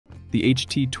The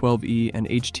HT12E and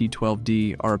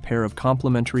HT12D are a pair of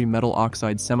complementary metal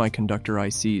oxide semiconductor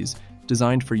ICs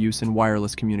designed for use in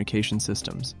wireless communication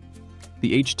systems.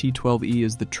 The HT12E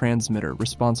is the transmitter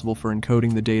responsible for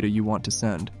encoding the data you want to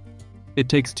send. It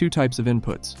takes two types of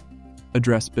inputs: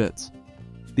 address bits.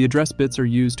 The address bits are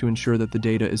used to ensure that the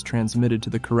data is transmitted to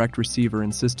the correct receiver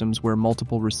in systems where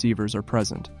multiple receivers are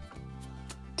present.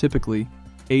 Typically,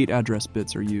 8 address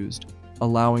bits are used,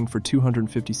 allowing for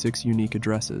 256 unique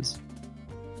addresses.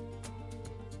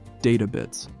 Data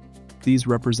bits. These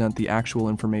represent the actual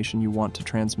information you want to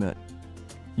transmit.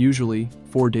 Usually,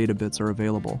 4 data bits are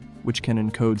available, which can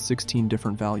encode 16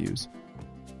 different values.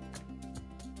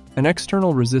 An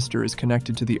external resistor is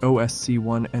connected to the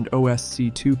OSC1 and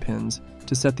OSC2 pins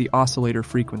to set the oscillator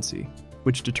frequency,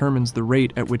 which determines the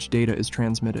rate at which data is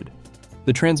transmitted.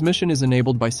 The transmission is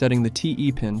enabled by setting the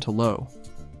TE pin to low.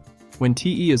 When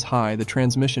TE is high, the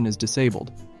transmission is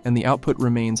disabled, and the output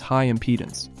remains high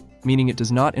impedance, meaning it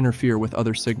does not interfere with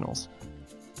other signals.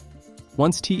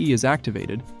 Once TE is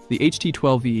activated, the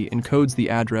HT12E encodes the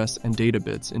address and data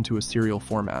bits into a serial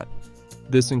format.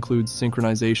 This includes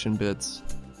synchronization bits,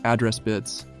 address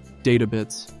bits, data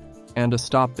bits, and a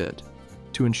stop bit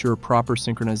to ensure proper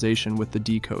synchronization with the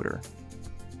decoder.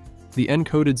 The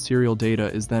encoded serial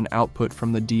data is then output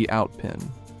from the D out pin.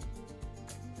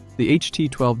 The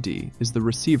HT12D is the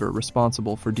receiver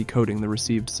responsible for decoding the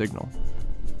received signal.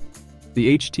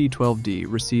 The HT12D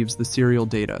receives the serial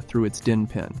data through its DIN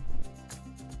pin.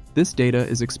 This data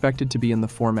is expected to be in the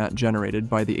format generated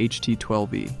by the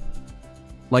HT12E.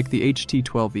 Like the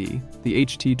HT12E, the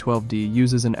HT12D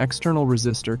uses an external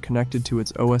resistor connected to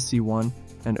its OSC1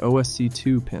 and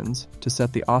OSC2 pins to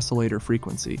set the oscillator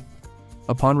frequency.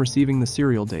 Upon receiving the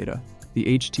serial data, the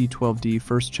HT12D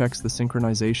first checks the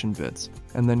synchronization bits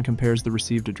and then compares the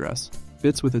received address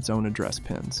bits with its own address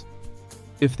pins.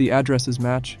 If the addresses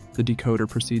match, the decoder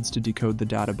proceeds to decode the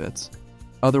data bits.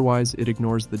 Otherwise, it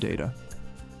ignores the data.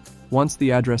 Once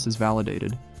the address is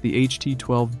validated, the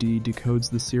HT12D decodes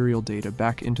the serial data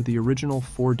back into the original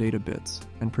 4 data bits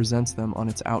and presents them on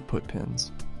its output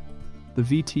pins. The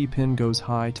VT pin goes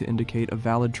high to indicate a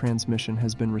valid transmission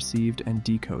has been received and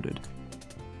decoded.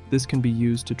 This can be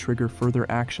used to trigger further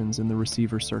actions in the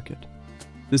receiver circuit.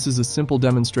 This is a simple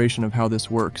demonstration of how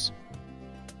this works.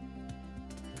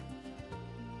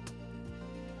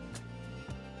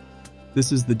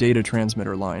 This is the data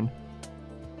transmitter line.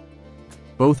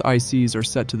 Both ICs are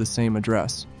set to the same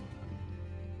address.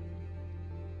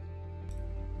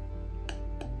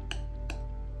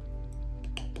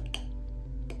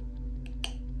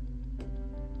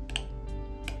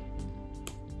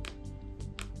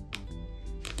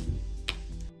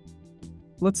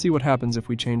 Let's see what happens if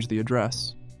we change the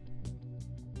address.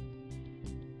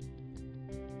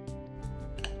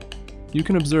 You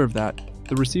can observe that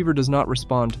the receiver does not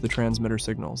respond to the transmitter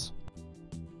signals.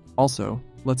 Also,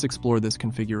 let's explore this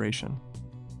configuration.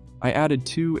 I added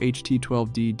 2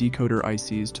 HT12D decoder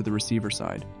ICs to the receiver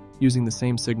side, using the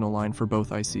same signal line for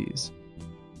both ICs.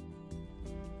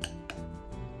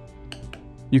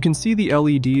 You can see the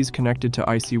LEDs connected to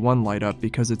IC1 light up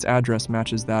because its address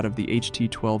matches that of the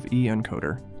HT12E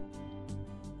encoder.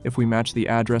 If we match the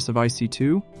address of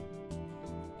IC2,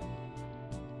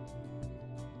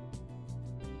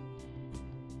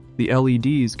 the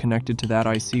LEDs connected to that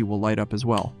IC will light up as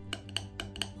well.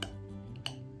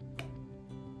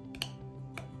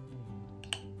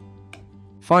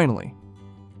 Finally,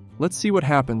 let's see what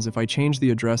happens if I change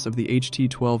the address of the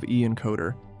HT12E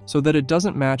encoder so that it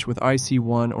doesn't match with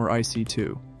IC1 or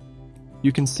IC2.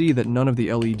 You can see that none of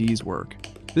the LEDs work.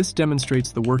 This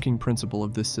demonstrates the working principle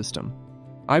of this system.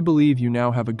 I believe you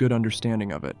now have a good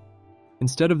understanding of it.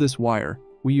 Instead of this wire,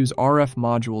 we use RF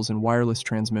modules in wireless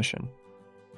transmission.